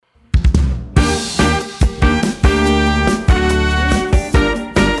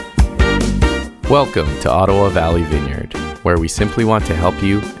Welcome to Ottawa Valley Vineyard, where we simply want to help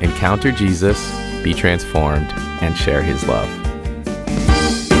you encounter Jesus, be transformed, and share his love.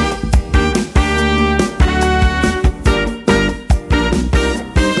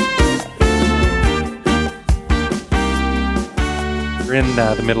 We're in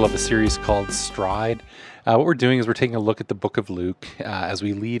the middle of a series called Stride. What we're doing is we're taking a look at the book of Luke as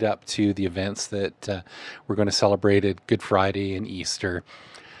we lead up to the events that we're going to celebrate at Good Friday and Easter.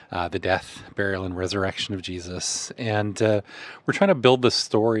 The death, burial, and resurrection of Jesus. And we're trying to build the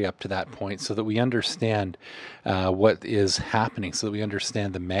story up to that point so that we understand what is happening, so that we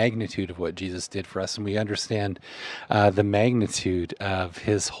understand the magnitude of what Jesus did for us, and we understand the magnitude of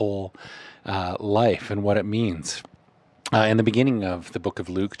his whole life and what it means. In the beginning of the book of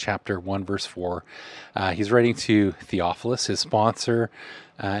Luke, chapter 1, verse 4, he's writing to Theophilus, his sponsor,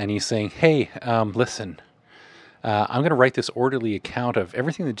 and he's saying, hey, listen, I'm going to write this orderly account of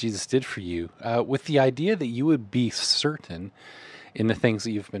everything that Jesus did for you with the idea that you would be certain in the things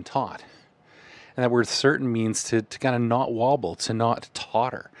that you've been taught. And that word certain means to kind of not wobble, to not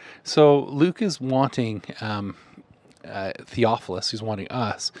totter. So Luke is wanting Theophilus, he's wanting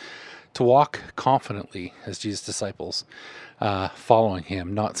us, to walk confidently as Jesus' disciples, following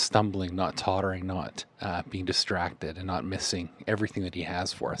him, not stumbling, not tottering, not being distracted, and not missing everything that he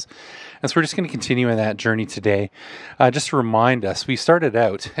has for us. And so we're just going to continue in that journey today. Just to remind us, we started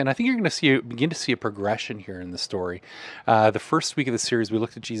out, and I think you're going to begin to see a progression here in the story. The first week of the series, we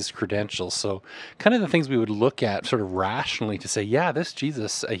looked at Jesus' credentials. So kind of the things we would look at sort of rationally to say, yeah, this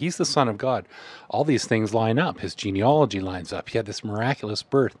Jesus, he's the Son of God. All these things line up. His genealogy lines up. He had this miraculous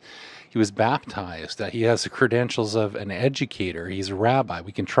birth. He was baptized. He has the credentials of an educator. He's a rabbi.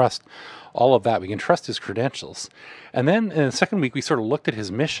 We can trust all of that. We can trust his credentials. And then in the second week, we sort of looked at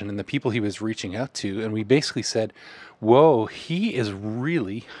his mission and the people he was reaching out to. And we basically said, whoa, he is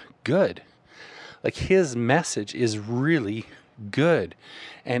really good. Like his message is really good.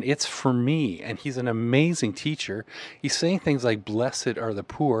 And it's for me. And he's an amazing teacher. He's saying things like, blessed are the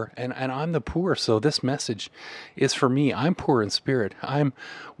poor. And I'm the poor. So this message is for me. I'm poor in spirit. I'm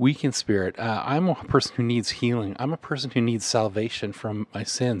weak in spirit. I'm a person who needs healing. I'm a person who needs salvation from my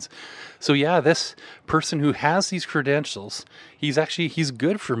sins. So yeah, this person who has these credentials, he's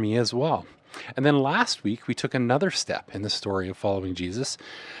good for me as well. And then last week, we took another step in the story of following Jesus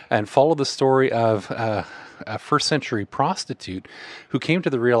and followed the story of a first century prostitute who came to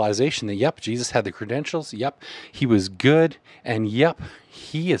the realization that, yep, Jesus had the credentials. Yep, he was good. And yep,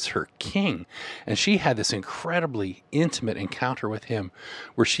 he is her king. And she had this incredibly intimate encounter with him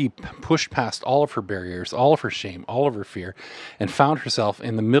where she pushed past all of her barriers, all of her shame, all of her fear, and found herself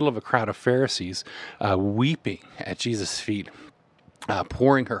in the middle of a crowd of Pharisees weeping at Jesus' feet.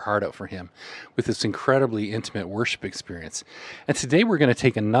 Pouring her heart out for him with this incredibly intimate worship experience. And today we're going to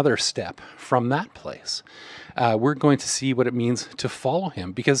take another step from that place. We're going to see what it means to follow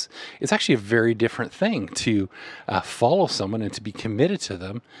him, because it's actually a very different thing to follow someone and to be committed to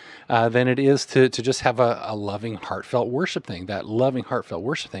them than it is to just have a loving, heartfelt worship thing. That loving, heartfelt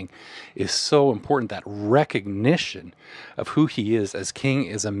worship thing is so important. That recognition of who he is as king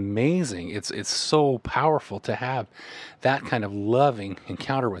is amazing. It's so powerful to have that kind of loving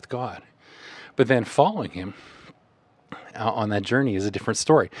encounter with God. But then following him on that journey is a different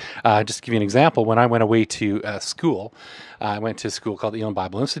story. Just to give you an example, when I went away to school, I went to a school called the Elam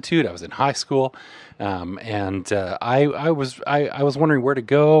Bible Institute. I was in high school, and I was wondering where to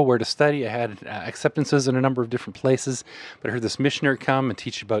go, where to study. I had acceptances in a number of different places, but I heard this missionary come and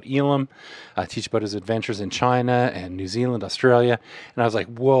teach about Elam, teach about his adventures in China and New Zealand, Australia, and I was like,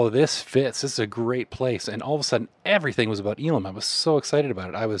 whoa, this fits. This is a great place. And all of a sudden, everything was about Elam. I was so excited about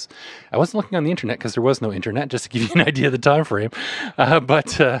it. I wasn't looking on the internet because there was no internet, just to give you an idea of the time frame,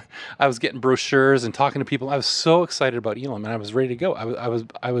 but I was getting brochures and talking to people. I was so excited about Elam, and I was ready to go.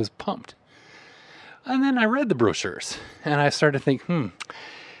 I was pumped. And then I read the brochures, and I started to think,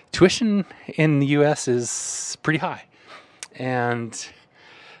 tuition in the U.S. is pretty high, and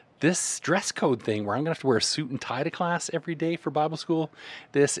this dress code thing where I'm going to have to wear a suit and tie to class every day for Bible school,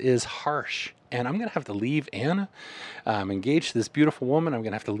 this is harsh. And I'm going to have to leave Anna. I'm engaged to this beautiful woman. I'm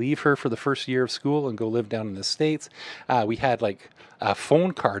going to have to leave her for the first year of school and go live down in the States. We had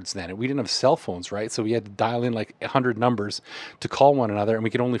phone cards then. We didn't have cell phones, right? So we had to dial in 100 numbers to call one another, and we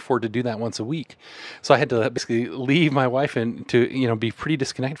could only afford to do that once a week. So I had to basically leave my wife and to be pretty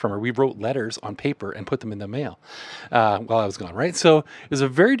disconnected from her. We wrote letters on paper and put them in the mail while I was gone, right? So it was a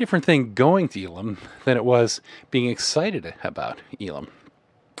very different thing going to Elam than it was being excited about Elam.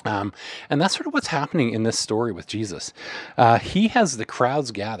 Um, and that's sort of what's happening in this story with Jesus. He has the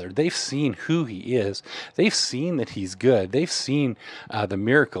crowds gathered. They've seen who he is. They've seen that he's good. They've seen the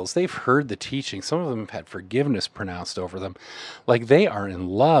miracles. They've heard the teaching. Some of them have had forgiveness pronounced over them. Like, they are in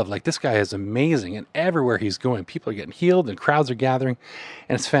love. Like, this guy is amazing. And everywhere he's going, people are getting healed and crowds are gathering.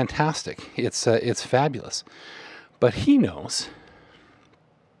 And it's fantastic. It's fabulous. But he knows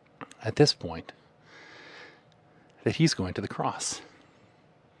at this point that he's going to the cross.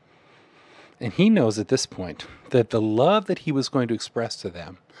 And he knows at this point that the love that he was going to express to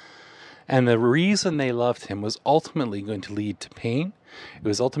them and the reason they loved him was ultimately going to lead to pain. It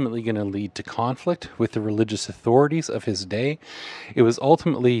was ultimately going to lead to conflict with the religious authorities of his day. It was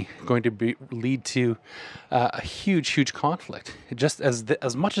ultimately going to lead to a huge, huge conflict. Just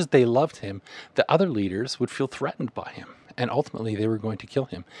as much as they loved him, the other leaders would feel threatened by him. And ultimately, they were going to kill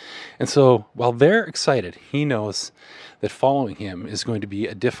him. And so, while they're excited, he knows that following him is going to be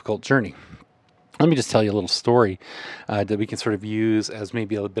a difficult journey. Let me just tell you a little story that we can sort of use as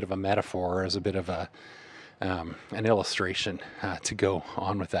maybe a bit of a metaphor, or as a bit of an illustration to go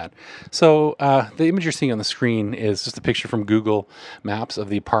on with that. So the image you're seeing on the screen is just a picture from Google Maps of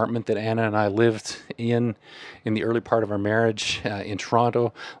the apartment that Anna and I lived in the early part of our marriage in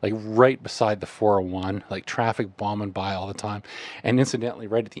Toronto, like right beside the 401, like traffic bombing by all the time. And incidentally,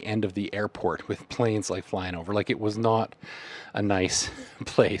 right at the end of the airport with planes like flying over. Like, it was not a nice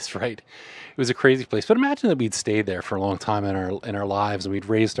place, right? It was a crazy place. But imagine that we'd stayed there for a long time in our lives, and we'd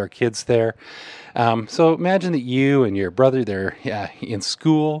raised our kids there. So imagine that you and your brother, they're in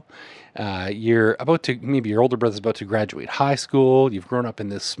school. You're about to, maybe your older brother's about to graduate high school. You've grown up in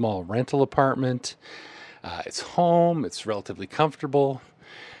this small rental apartment. It's home. It's relatively comfortable.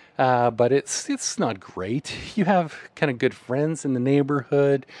 But it's not great. You have kind of good friends in the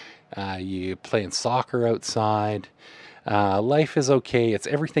neighborhood. You playing soccer outside. Life is okay. It's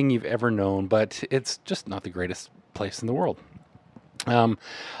everything you've ever known, but it's just not the greatest place in the world. All of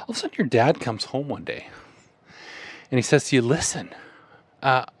a sudden, your dad comes home one day and he says to you, listen,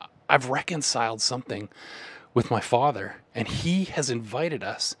 I've reconciled something with my father, and he has invited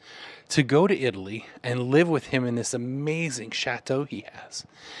us to go to Italy and live with him in this amazing chateau he has.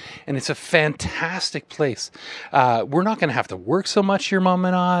 And it's a fantastic place. We're not going to have to work so much, your mom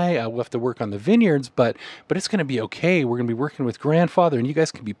and I. We'll have to work on the vineyards, but it's going to be okay. We're going to be working with grandfather, and you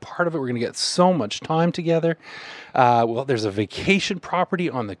guys can be part of it. We're going to get so much time together. Well, there's a vacation property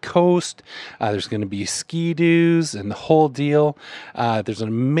on the coast. There's going to be ski-doos and the whole deal. There's an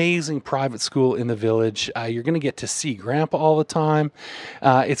amazing private school in the village. You're going to get to see grandpa all the time.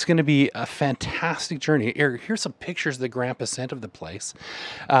 It's going to be a fantastic journey. Here's some pictures that grandpa sent of the place.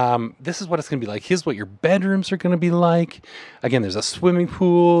 This is what it's going to be like. Here's what your bedrooms are going to be like. Again, there's a swimming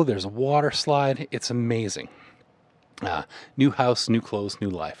pool. There's a water slide. It's amazing. New house, new clothes, new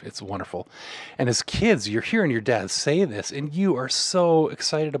life. It's wonderful. And as kids, you're hearing your dad say this, and you are so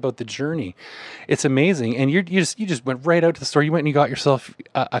excited about the journey. It's amazing. And you just went right out to the store. You went and you got yourself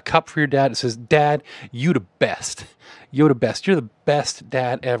a cup for your dad. It says, "Dad, you the best. You're the best. You're the best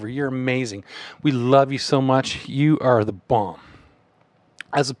dad ever. You're amazing. We love you so much. You are the bomb."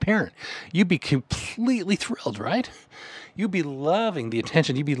 As a parent, you'd be completely thrilled, right? You'd be loving the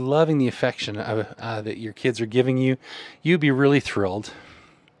attention. You'd be loving the affection that your kids are giving you. You'd be really thrilled.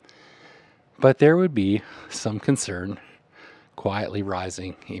 But there would be some concern quietly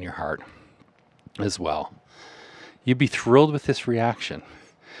rising in your heart as well. You'd be thrilled with this reaction,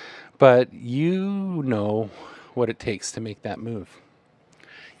 but you know what it takes to make that move.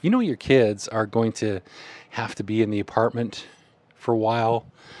 You know your kids are going to have to be in the apartment for a while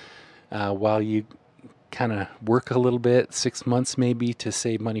you kind of work a little bit, 6 months maybe, to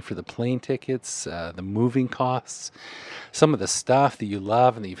save money for the plane tickets, the moving costs, some of the stuff that you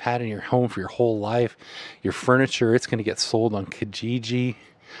love and that you've had in your home for your whole life, your furniture, it's going to get sold on Kijiji.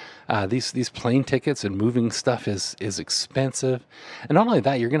 These plane tickets and moving stuff is expensive. And not only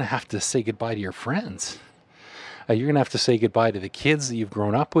that, you're going to have to say goodbye to your friends. You're going to have to say goodbye to the kids that you've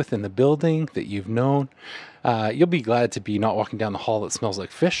grown up with in the building that you've known. You'll be glad to be not walking down the hall that smells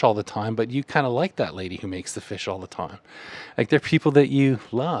like fish all the time, but you kind of like that lady who makes the fish all the time. Like, they're people that you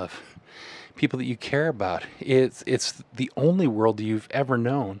love, people that you care about. It's the only world you've ever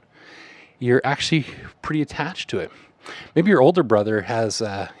known. You're actually pretty attached to it. Maybe your older brother has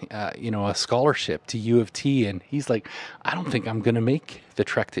a scholarship to U of T, and he's like, I don't think I'm going to make the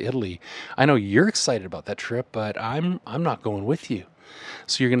trek to Italy. I know you're excited about that trip, but I'm not going with you.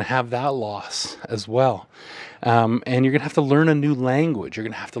 So you're going to have that loss as well. And you're going to have to learn a new language. You're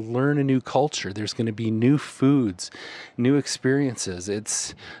going to have to learn a new culture. There's going to be new foods, new experiences.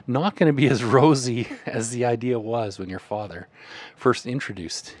 It's not going to be as rosy as the idea was when your father first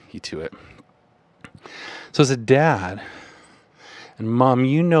introduced you to it. So as a dad and mom,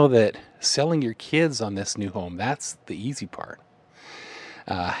 you know that selling your kids on this new home, that's the easy part.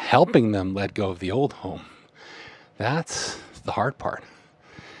 Helping them let go of the old home, that's the hard part.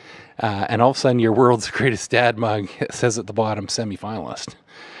 And all of a sudden, your world's greatest dad mug says at the bottom, semifinalist,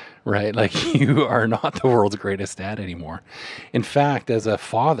 right? Like, you are not the world's greatest dad anymore. In fact, as a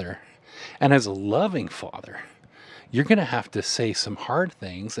father and as a loving father, you're going to have to say some hard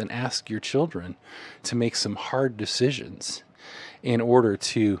things and ask your children to make some hard decisions in order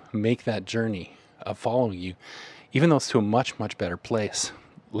to make that journey of following you, even though it's to a much, much better place.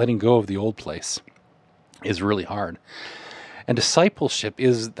 Letting go of the old place is really hard. And discipleship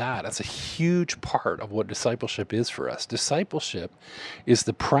is that. That's a huge part of what discipleship is for us. Discipleship is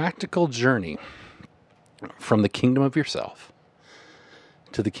the practical journey from the kingdom of yourself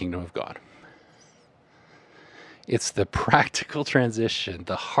to the kingdom of God. It's the practical transition,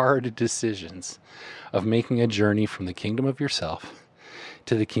 the hard decisions of making a journey from the kingdom of yourself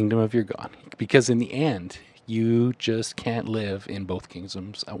to the kingdom of your God. Because in the end, you just can't live in both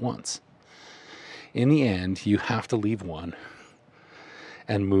kingdoms at once. In the end, you have to leave one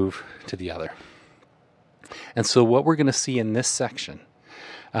and move to the other. And so what we're going to see in this section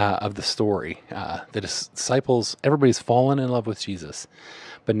of the story, the disciples, everybody's fallen in love with Jesus,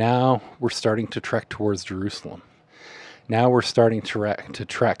 but now we're starting to trek towards Jerusalem. Now we're starting to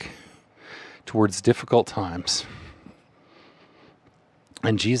trek towards difficult times.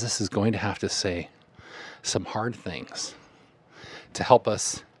 And Jesus is going to have to say some hard things to help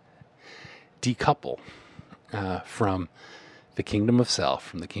us decouple from the kingdom of self,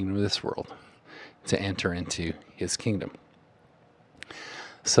 from the kingdom of this world, to enter into his kingdom.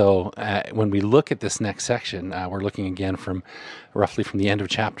 So when we look at this next section, we're looking again from roughly from the end of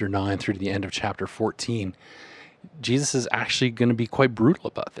chapter 9 through to the end of chapter 14. Jesus is actually going to be quite brutal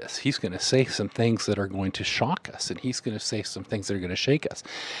about this. He's going to say some things that are going to shock us, and he's going to say some things that are going to shake us.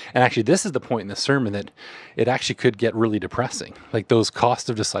 And actually, this is the point in the sermon that it actually could get really depressing. Like those cost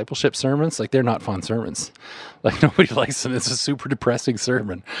of discipleship sermons, like they're not fun sermons. Like nobody likes them. It's a super depressing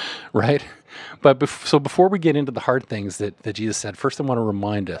sermon, right? But so before we get into the hard things that Jesus said, first I want to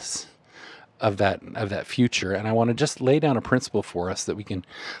remind us of that future, and I want to just lay down a principle for us so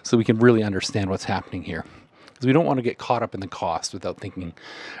we can really understand what's happening here. Because we don't want to get caught up in the cost without thinking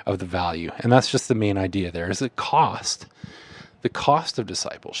of the value. And that's just the main idea there, is that the cost of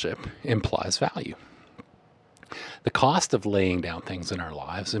discipleship implies value. The cost of laying down things in our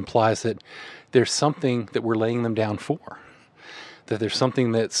lives implies that there's something that we're laying them down for, that there's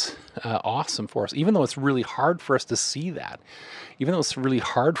something that's awesome for us, even though it's really hard for us to see that, even though it's really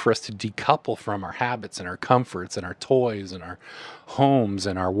hard for us to decouple from our habits and our comforts and our toys and our homes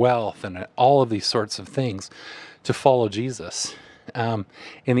and our wealth and all of these sorts of things to follow Jesus. In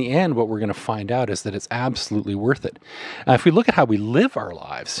the end, what we're going to find out is that it's absolutely worth it. If we look at how we live our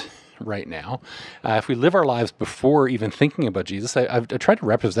lives right now, if we live our lives before even thinking about Jesus, I've tried to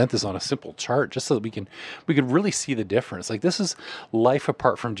represent this on a simple chart just so that we can really see the difference. Like, this is life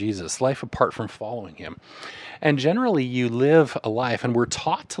apart from Jesus, life apart from following him. And generally you live a life, and we're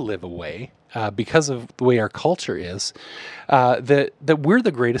taught to live a way because of the way our culture is, that we're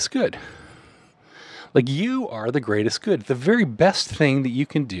the greatest good. Like, you are the greatest good. The very best thing that you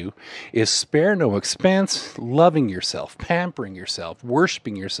can do is spare no expense, loving yourself, pampering yourself,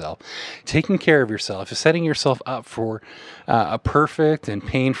 worshiping yourself, taking care of yourself, setting yourself up for a perfect and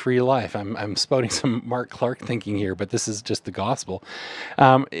pain-free life. I'm spouting some Mark Clark thinking here, but this is just the gospel.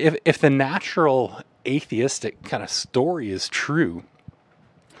 If the natural atheistic kind of story is true,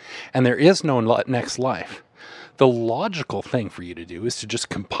 and there is no next life, the logical thing for you to do is to just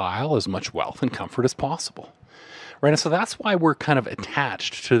compile as much wealth and comfort as possible, right? And so that's why we're kind of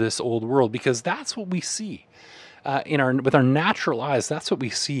attached to this old world, because that's what we see with our natural eyes. That's what we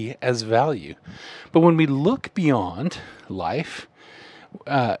see as value. But when we look beyond life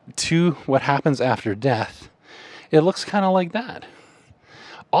to what happens after death, it looks kind of like that.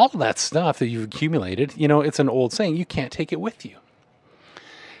 All of that stuff that you've accumulated, it's an old saying, you can't take it with you.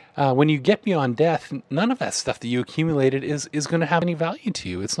 When you get beyond death, none of that stuff that you accumulated is going to have any value to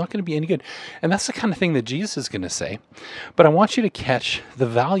you. It's not going to be any good. And that's the kind of thing that Jesus is going to say. But I want you to catch the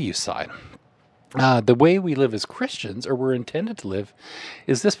value side. The way we live as Christians, or we're intended to live,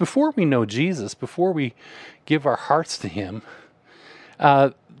 is this: before we know Jesus, before we give our hearts to him,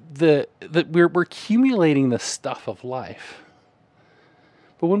 we're accumulating the stuff of life.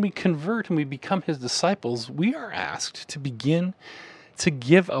 But when we convert and we become his disciples, we are asked to begin to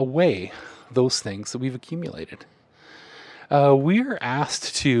give away those things that we've accumulated. We are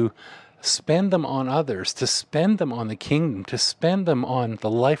asked to spend them on others, to spend them on the kingdom, to spend them on the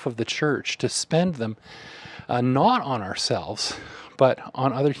life of the church, to spend them not on ourselves, but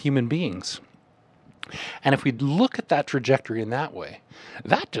on other human beings. And if we look at that trajectory in that way,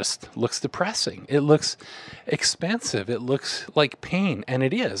 that just looks depressing. It looks expensive. It looks like pain. And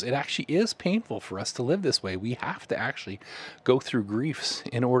it is. It actually is painful for us to live this way. We have to actually go through griefs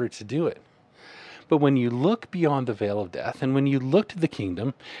in order to do it. But when you look beyond the veil of death, and when you look to the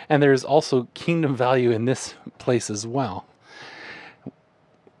kingdom, and there's also kingdom value in this place as well,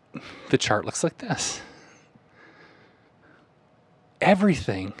 the chart looks like this.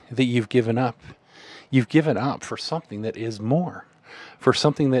 Everything that you've given up for something that is more, for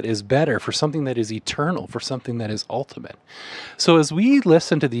something that is better, for something that is eternal, for something that is ultimate. So as we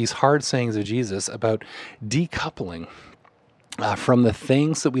listen to these hard sayings of Jesus about decoupling from the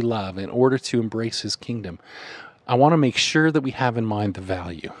things that we love in order to embrace his kingdom, I want to make sure that we have in mind the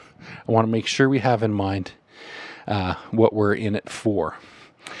value. I want to make sure we have in mind what we're in it for.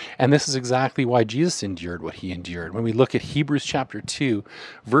 And this is exactly why Jesus endured what he endured. When we look at Hebrews chapter 2,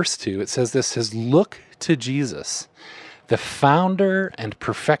 verse 2, it says this, says, "Look to Jesus, the founder and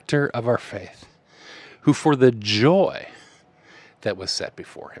perfecter of our faith, who for the joy that was set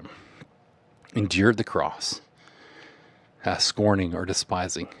before him endured the cross, scorning or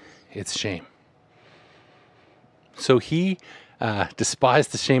despising its shame." So he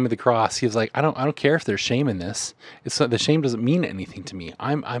despised the shame of the cross. He was like, I don't care if there's shame in this. It's not, the shame doesn't mean anything to me.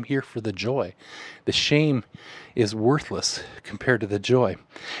 I'm here for the joy. The shame is worthless compared to the joy.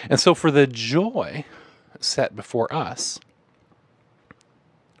 And so for the joy set before us,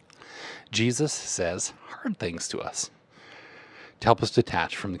 Jesus says hard things to us to help us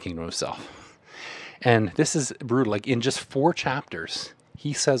detach from the kingdom of self. And this is brutal. Like in just 4 chapters,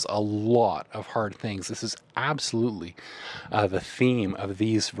 he says a lot of hard things. This is absolutely the theme of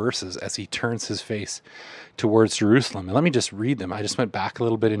these verses as he turns his face towards Jerusalem. And let me just read them. I just went back a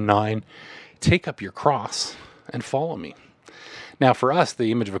little bit in 9. "Take up your cross and follow me." Now, for us,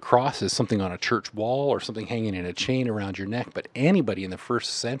 the image of a cross is something on a church wall or something hanging in a chain around your neck. But anybody in the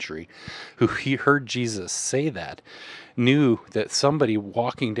first century who heard Jesus say that knew that somebody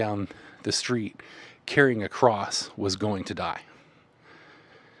walking down the street carrying a cross was going to die.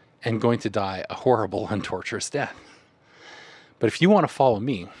 And going to die a horrible and torturous death. But if you want to follow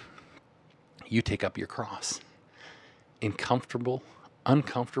me, you take up your cross in comfortable,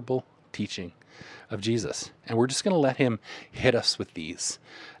 uncomfortable teaching of Jesus. And we're just going to let him hit us with these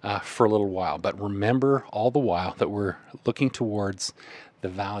for a little while. But remember all the while that we're looking towards the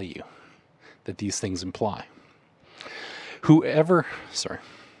value that these things imply. Whoever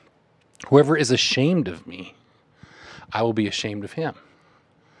is ashamed of me, I will be ashamed of him.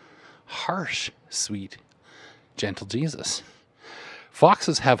 Harsh, sweet, gentle Jesus.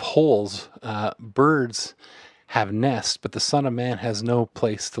 Foxes have holes, birds have nests, but the Son of Man has no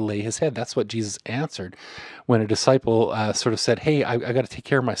place to lay his head. That's what Jesus answered when a disciple sort of said, "Hey, I got to take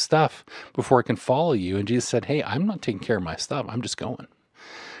care of my stuff before I can follow you." And Jesus said, "Hey, I'm not taking care of my stuff. I'm just going.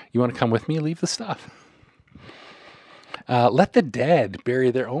 You want to come with me? Leave the stuff." Let the dead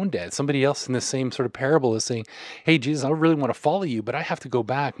bury their own dead. Somebody else in the same sort of parable is saying, "Hey, Jesus, I really want to follow you, but I have to go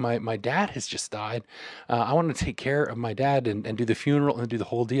back. My dad has just died. I want to take care of my dad and do the funeral and do the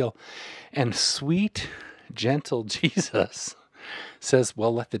whole deal." And sweet, gentle Jesus says,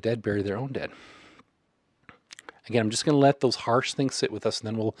 "Well, let the dead bury their own dead." Again, I'm just going to let those harsh things sit with us, and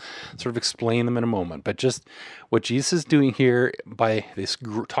then we'll sort of explain them in a moment. But just what Jesus is doing here by this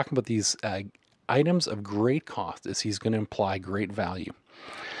talking about these items of great cost is he's going to imply great value.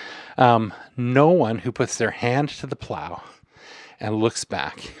 No one who puts their hand to the plow and looks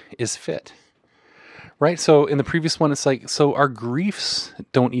back is fit. Right? So in the previous one, it's like, so our griefs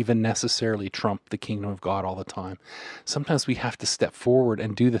don't even necessarily trump the kingdom of God all the time. Sometimes we have to step forward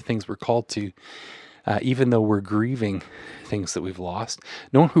and do the things we're called to, even though we're grieving things that we've lost.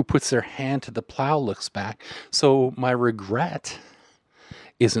 No one who puts their hand to the plow looks back. So my regret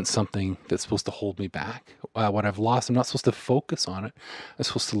isn't something that's supposed to hold me back. What I've lost, I'm not supposed to focus on it. I'm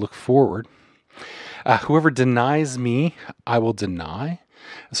supposed to look forward. Whoever denies me, I will deny.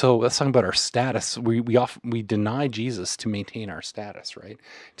 So let's talk about our status. We deny Jesus to maintain our status, right?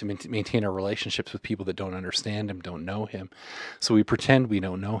 To maintain our relationships with people that don't understand him, don't know him. So we pretend we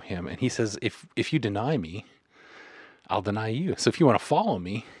don't know him. And he says, if you deny me, I'll deny you. So if you want to follow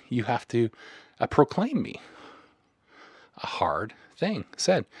me, you have to proclaim me. A hard thing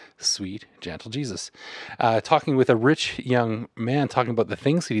said, sweet, gentle Jesus. Talking with a rich young man, talking about the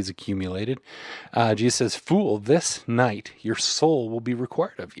things that he's accumulated, Jesus says, fool, this night your soul will be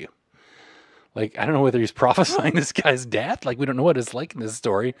required of you. Like, I don't know whether he's prophesying this guy's death. Like, we don't know what it's like in this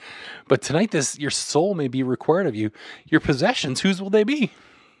story. But tonight, your soul may be required of you. Your possessions, whose will they be?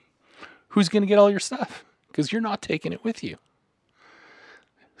 Who's going to get all your stuff? Because you're not taking it with you.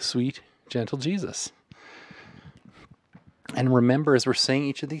 Sweet, gentle Jesus. And remember, as we're saying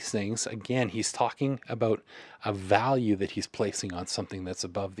each of these things, again, he's talking about a value that he's placing on something that's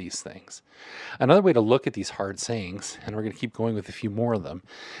above these things. Another way to look at these hard sayings, and we're going to keep going with a few more of them,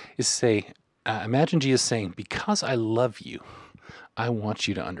 is say, imagine Jesus saying, because I love you, I want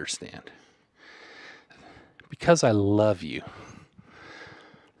you to understand. Because I love you,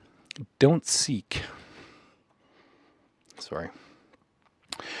 don't seek.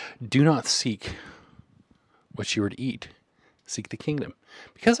 Do not seek what you are to eat. Seek the kingdom.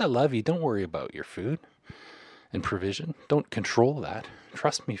 Because I love you, don't worry about your food and provision. Don't control that.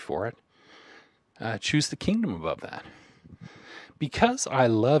 Trust me for it. Choose the kingdom above that. Because I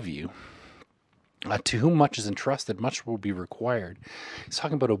love you, to whom much is entrusted, much will be required. He's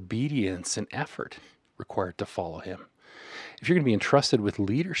talking about obedience and effort required to follow him. If you're going to be entrusted with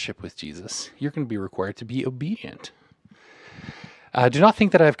leadership with Jesus, you're going to be required to be obedient. Do not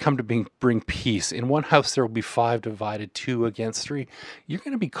think that I have come to bring peace. In one house there will be 5 divided, 2 against 3. You're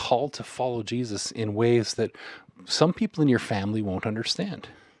going to be called to follow Jesus in ways that some people in your family won't understand.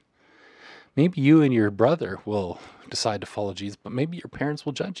 Maybe you and your brother will decide to follow Jesus, but maybe your parents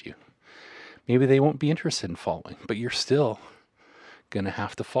will judge you. Maybe they won't be interested in following, but you're still going to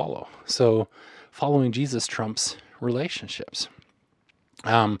have to follow. So following Jesus trumps relationships.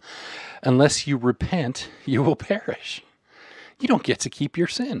 Unless you repent, you will perish. You don't get to keep your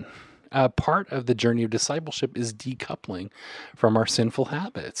sin. Part of the journey of discipleship is decoupling from our sinful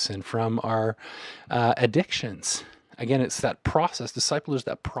habits and from our addictions. Again, it's that process. Disciple is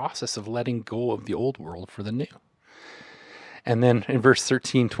that process of letting go of the old world for the new. And then in verse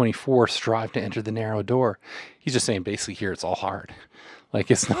 13:24, strive to enter the narrow door. He's just saying basically here it's all hard. Like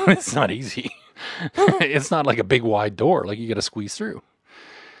it's not easy. It's not like a big wide door. Like you got to squeeze through.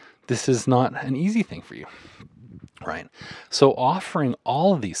 This is not an easy thing for you. Right. So offering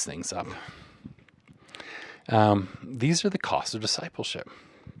all of these things up, these are the costs of discipleship.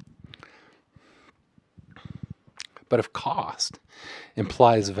 But if cost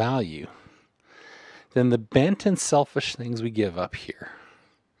implies value, then the bent and selfish things we give up here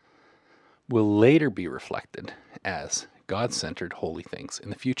will later be reflected as God-centered holy things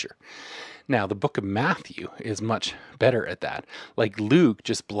in the future. Now, the book of Matthew is much better at that. Like Luke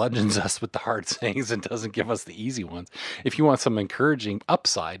just bludgeons us with the hard sayings and doesn't give us the easy ones. If you want some encouraging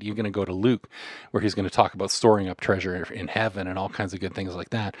upside, you're going to go to Luke, where he's going to talk about storing up treasure in heaven and all kinds of good things like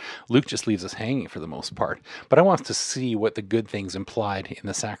that. Luke just leaves us hanging for the most part. But I want us to see what the good things implied in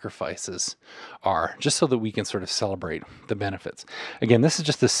the sacrifices are, just so that we can sort of celebrate the benefits. Again, this is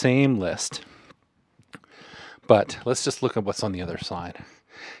just the same list, but let's just look at what's on the other side.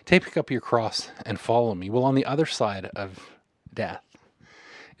 Take up your cross and follow me. Well, on the other side of death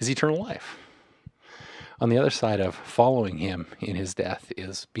is eternal life. On the other side of following him in his death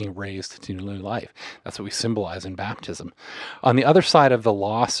is being raised to new life. That's what we symbolize in baptism. On the other side of the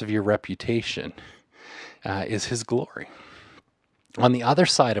loss of your reputation is his glory. On the other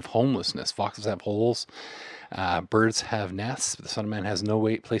side of homelessness, foxes have holes, birds have nests, but the Son of Man has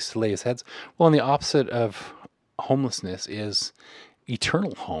no place to lay his heads. Well, on the opposite of homelessness is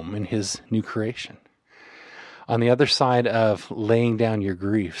eternal home in his new creation. On the other side of laying down your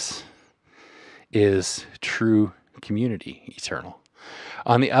griefs is true community, eternal.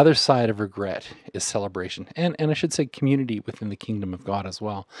 On the other side of regret is celebration, and I should say community within the kingdom of God as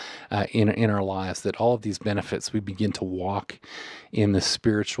well, in our lives, that all of these benefits, we begin to walk in the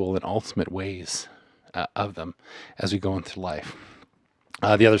spiritual and ultimate ways of them as we go into life.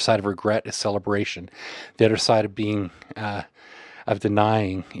 The other side of regret is celebration. The other side of being of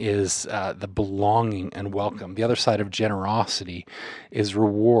denying is the belonging and welcome. The other side of generosity is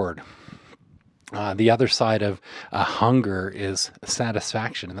reward. The other side of hunger is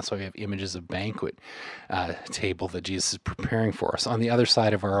satisfaction, and that's why we have images of banquet table that Jesus is preparing for us. On the other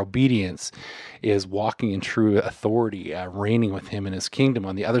side of our obedience is walking in true authority, reigning with him in his kingdom.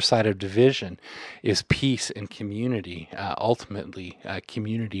 On the other side of division is peace and community, ultimately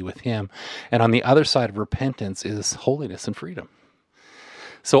community with him. And on the other side of repentance is holiness and freedom.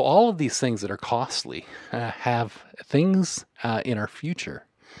 So all of these things that are costly have things in our future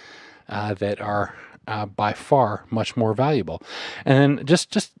that are by far much more valuable. And then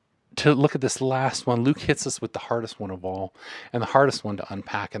just to look at this last one, Luke hits us with the hardest one of all, and the hardest one to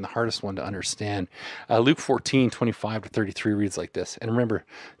unpack, and the hardest one to understand. Luke 14:25-33 reads like this. And remember,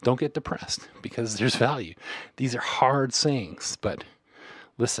 don't get depressed because there's value. These are hard sayings, but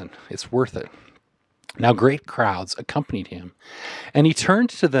listen, it's worth it. Now great crowds accompanied him, and he turned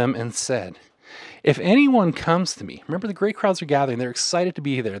to them and said, if anyone comes to me, remember the great crowds are gathering. They're excited to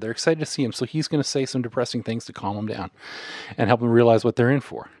be there. They're excited to see him. So he's going to say some depressing things to calm them down and help them realize what they're in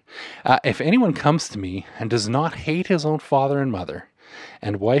for. If anyone comes to me and does not hate his own father and mother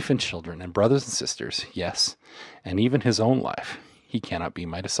and wife and children and brothers and sisters, yes, and even his own life, he cannot be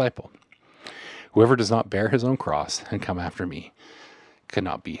my disciple. Whoever does not bear his own cross and come after me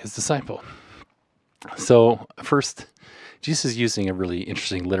cannot be his disciple. So first, Jesus is using a really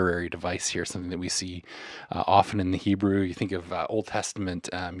interesting literary device here, something that we see often in the Hebrew. You think of Old Testament,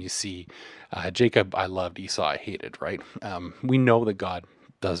 you see Jacob, I loved, Esau, I hated, right? We know that God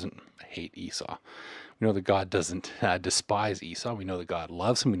doesn't hate Esau. We know that God doesn't despise Esau. We know that God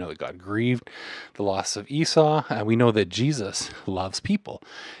loves him. We know that God grieved the loss of Esau. We know that Jesus loves people.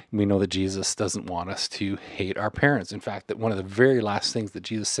 We know that Jesus doesn't want us to hate our parents. In fact, that one of the very last things that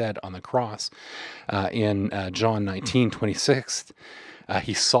Jesus said on the cross in John 19:26,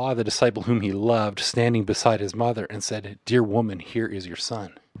 he saw the disciple whom he loved standing beside his mother and said, dear woman, here is your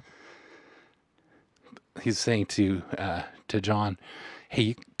son. He's saying to John,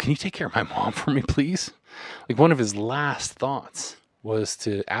 hey, can you take care of my mom for me, please? Like one of his last thoughts was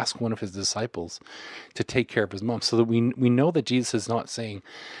to ask one of his disciples to take care of his mom, so that we know that Jesus is not saying,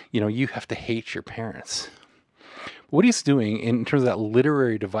 you have to hate your parents. What he's doing in terms of that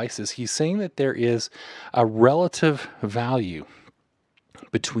literary device is he's saying that there is a relative value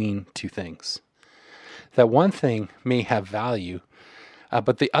between two things. That one thing may have value,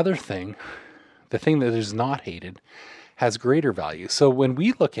 but the other thing, the thing that is not hated, has greater value. So when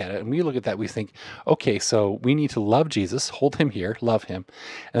we look at it and we look at that, we think, okay, so we need to love Jesus, hold him here, love him,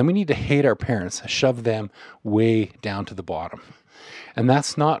 and then we need to hate our parents, shove them way down to the bottom. And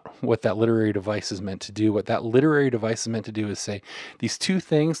that's not what that literary device is meant to do. What that literary device is meant to do is say, these two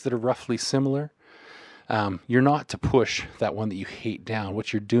things that are roughly similar, you're not to push that one that you hate down.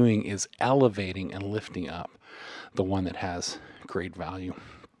 What you're doing is elevating and lifting up the one that has great value.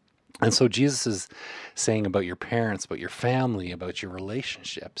 And so Jesus is saying about your parents, about your family, about your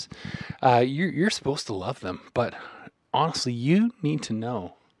relationships, you're supposed to love them. But honestly, you need to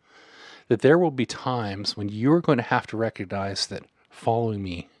know that there will be times when you're going to have to recognize that following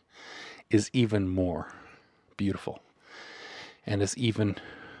me is even more beautiful and is even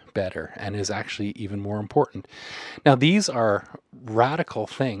better and is actually even more important. Now, these are radical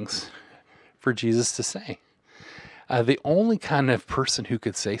things for Jesus to say. The only kind of person who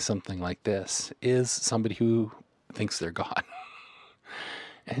could say something like this is somebody who thinks they're God.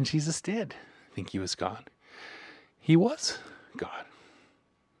 And Jesus did think he was God. He was God.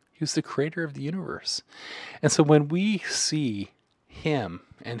 He was the creator of the universe. And so when we see him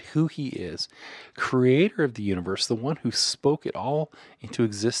and who he is, creator of the universe, the one who spoke it all into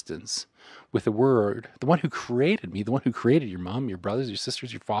existence with the word, the one who created me, the one who created your mom, your brothers, your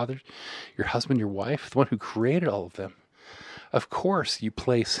sisters, your father, your husband, your wife, the one who created all of them, of course you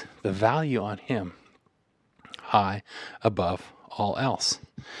place the value on him high above all else.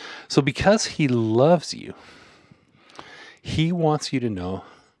 So because he loves you, he wants you to know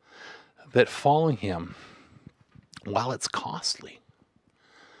that following him, while it's costly,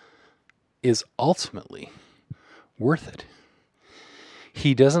 is ultimately worth it.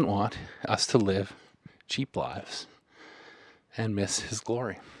 He doesn't want us to live cheap lives and miss his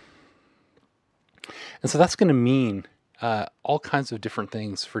glory. And so that's going to mean all kinds of different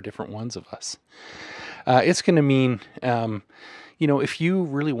things for different ones of us. It's going to mean, if you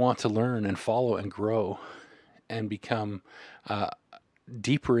really want to learn and follow and grow and become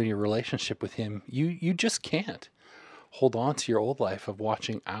deeper in your relationship with him, you just can't hold on to your old life of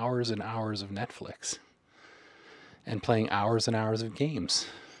watching hours and hours of Netflix and playing hours and hours of games.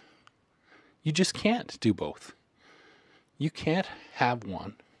 You just can't do both. You can't have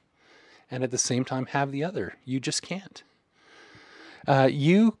one and at the same time have the other. You just can't.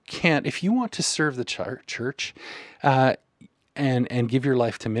 You can't, if you want to serve the church and give your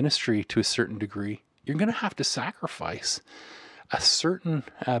life to ministry to a certain degree, you're going to have to sacrifice a certain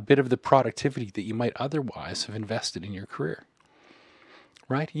bit of the productivity that you might otherwise have invested in your career.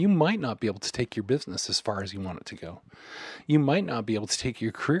 Right? You might not be able to take your business as far as you want it to go. You might not be able to take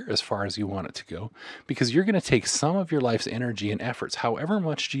your career as far as you want it to go, because you're going to take some of your life's energy and efforts, however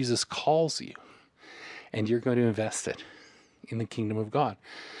much Jesus calls you, and you're going to invest it in the kingdom of God,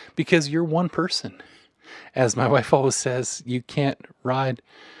 because you're one person. As my wife always says, you can't ride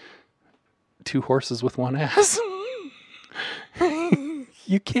two horses with one ass.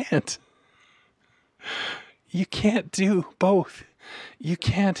 You can't. You can't do both. You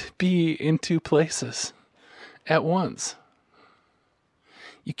can't be in two places at once.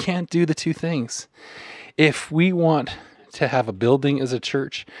 You can't do the two things. If we want to have a building as a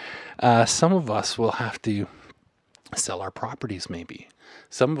church, some of us will have to sell our properties maybe.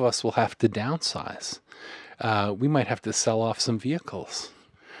 Some of us will have to downsize. We might have to sell off some vehicles.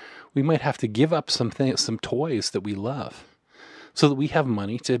 We might have to give up some toys that we love so that we have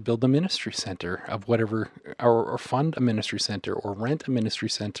money to build a ministry center of whatever, or fund a ministry center, or rent a ministry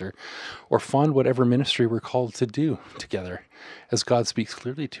center, or fund whatever ministry we're called to do together, as God speaks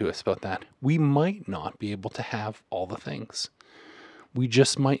clearly to us about that. We might not be able to have all the things. We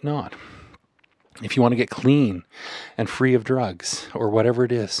just might not. If you want to get clean and free of drugs or whatever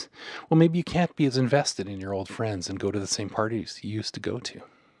it is, well, maybe you can't be as invested in your old friends and go to the same parties you used to go to.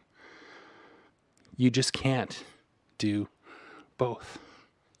 You just can't do both.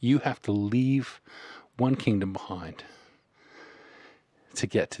 You have to leave one kingdom behind to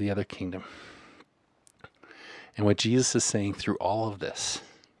get to the other kingdom. And what Jesus is saying through all of this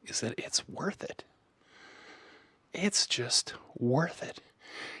is that it's worth it. It's just worth it.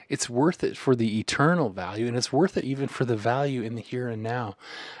 It's worth it for the eternal value, and it's worth it even for the value in the here and now,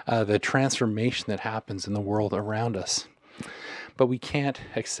 the transformation that happens in the world around us. But we can't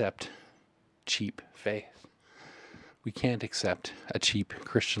accept cheap faith. We can't accept a cheap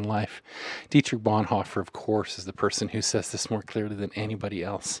Christian life. Dietrich Bonhoeffer, of course, is the person who says this more clearly than anybody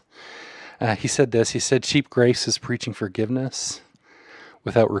else. He said this, he said, cheap grace is preaching forgiveness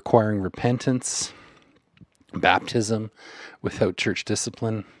without requiring repentance, baptism without church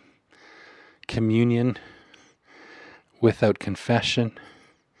discipline, communion without confession.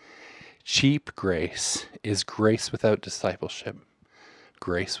 Cheap grace is grace without discipleship,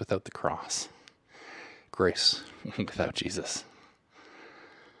 grace without the cross, grace without Jesus.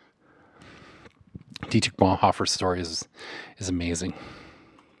 Dietrich Bonhoeffer's story is amazing.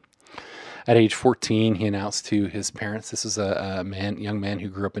 At age 14, he announced to his parents, this is a young man who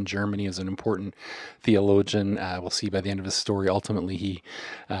grew up in Germany as an important theologian. We'll see by the end of his story, ultimately he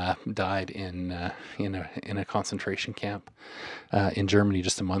died in a concentration camp in Germany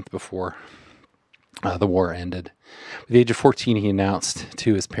just a month before the war ended. At the age of 14, he announced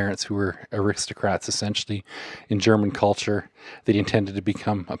to his parents, who were aristocrats essentially in German culture, that he intended to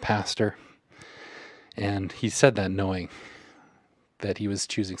become a pastor. And he said that knowing that he was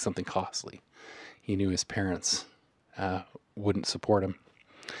choosing something costly. He knew his parents wouldn't support him.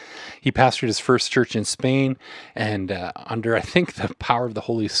 He pastored his first church in Spain, and under, I think, the power of the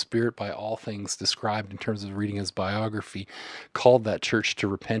Holy Spirit, by all things described in terms of reading his biography, called that church to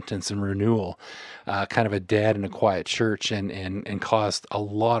repentance and renewal, kind of a dead and a quiet church, and caused a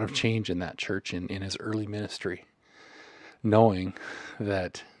lot of change in that church in his early ministry, knowing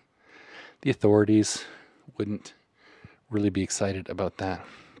that the authorities wouldn't really be excited about that.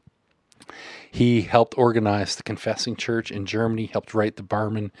 He helped organize the Confessing Church in Germany, helped write the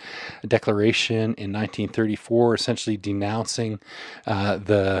Barmen Declaration in 1934, essentially denouncing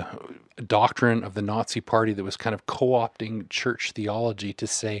the doctrine of the Nazi Party that was kind of co-opting church theology to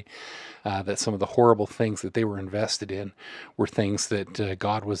say that some of the horrible things that they were invested in were things that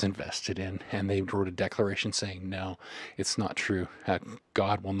God was invested in. And they wrote a declaration saying, no, it's not true.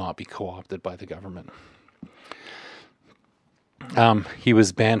 God will not be co-opted by the government. He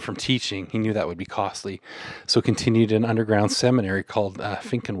was banned from teaching. He knew that would be costly, so continued an underground seminary called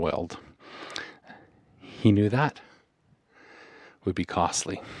Finkenwald. He knew that would be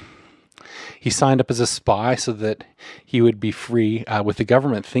costly. He signed up as a spy so that he would be free, with the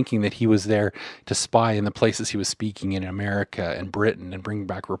government thinking that he was there to spy in the places he was speaking in America and Britain and bring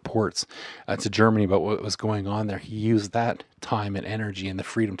back reports to Germany about what was going on there. He used that time and energy and the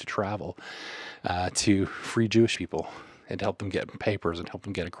freedom to travel to free Jewish people and help them get papers and help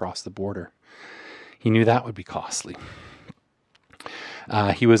them get across the border. He knew that would be costly.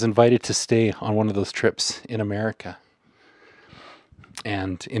 He was invited to stay on one of those trips in America.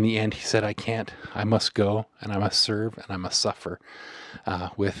 And in the end, he said, I can't. I must go, and I must serve, and I must suffer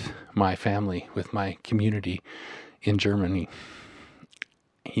with my family, with my community in Germany.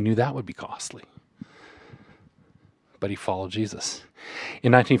 He knew that would be costly. But he followed Jesus.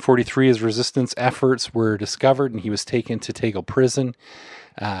 In 1943, his resistance efforts were discovered, and he was taken to Tegel prison.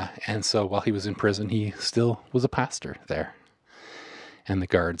 And so while he was in prison, he still was a pastor there. And the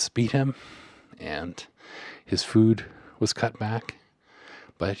guards beat him, and his food was cut back.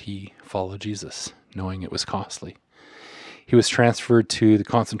 But he followed Jesus, knowing it was costly. He was transferred to the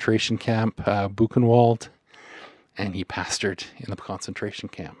concentration camp, Buchenwald, and he pastored in the concentration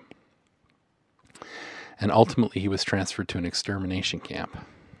camp. And ultimately, he was transferred to an extermination camp.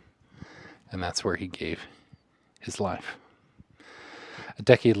 And that's where he gave his life. A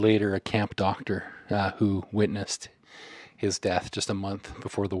decade later, a camp doctor who witnessed his death just a month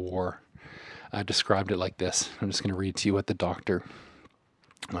before the war described it like this. I'm just going to read to you what the doctor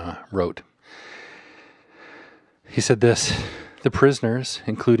wrote. He said this: "The prisoners,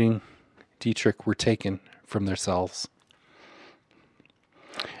 including Dietrich, were taken from their cells,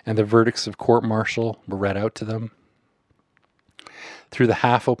 and the verdicts of court-martial were read out to them. Through the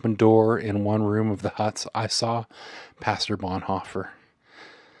half-open door in one room of the huts, I saw Pastor Bonhoeffer.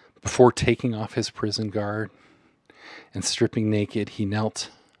 Before taking off his prison guard and stripping naked, he knelt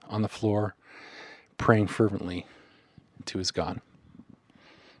on the floor, praying fervently to his God.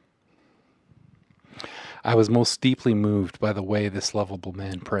 I was most deeply moved by the way this lovable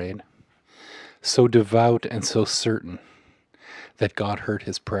man prayed, so devout and so certain that God heard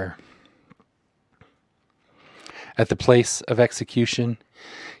his prayer. At the place of execution,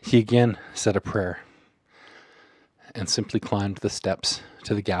 he again said a prayer and simply climbed the steps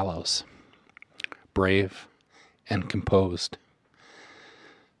to the gallows, brave and composed.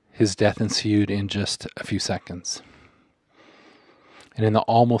 His death ensued in just a few seconds. And in the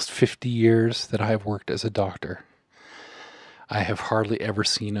almost 50 years that I have worked as a doctor, I have hardly ever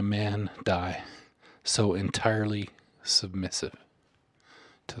seen a man die so entirely submissive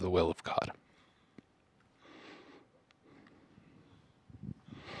to the will of God."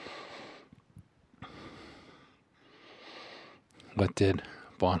 What did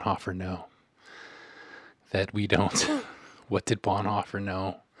Bonhoeffer know that we don't? What did Bonhoeffer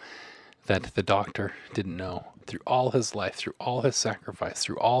know that the doctor didn't know? Through all his life, through all his sacrifice,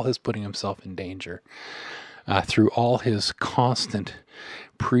 through all his putting himself in danger, through all his constant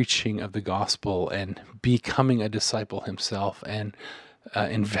preaching of the gospel and becoming a disciple himself, and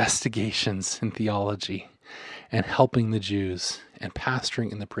investigations in theology and helping the Jews and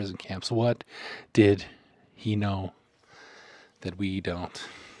pastoring in the prison camps, what did he know that we don't?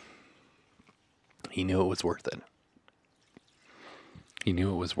 He knew it was worth it. He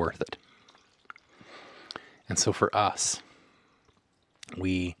knew it was worth it. And so for us,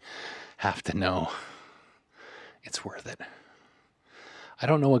 we have to know it's worth it. I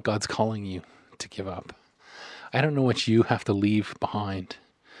don't know what God's calling you to give up. I don't know what you have to leave behind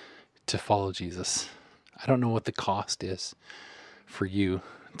to follow Jesus. I don't know what the cost is for you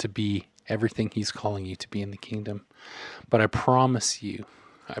to be everything he's calling you to be in the kingdom. But I promise you,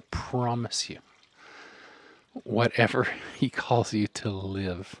 whatever he calls you to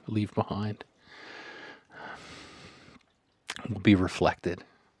leave behind, will be reflected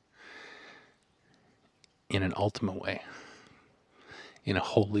in an ultimate way, in a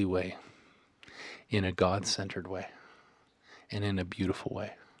holy way, in a God-centered way, and in a beautiful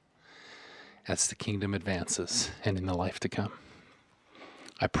way as the kingdom advances and in the life to come.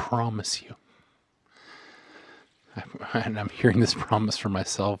 I promise you. And I'm hearing this promise for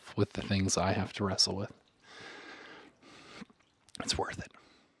myself with the things I have to wrestle with. It's worth it.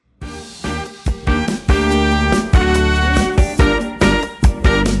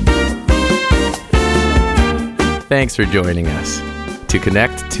 Thanks for joining us. To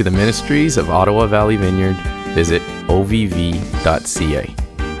connect to the ministries of Ottawa Valley Vineyard, visit ovv.ca.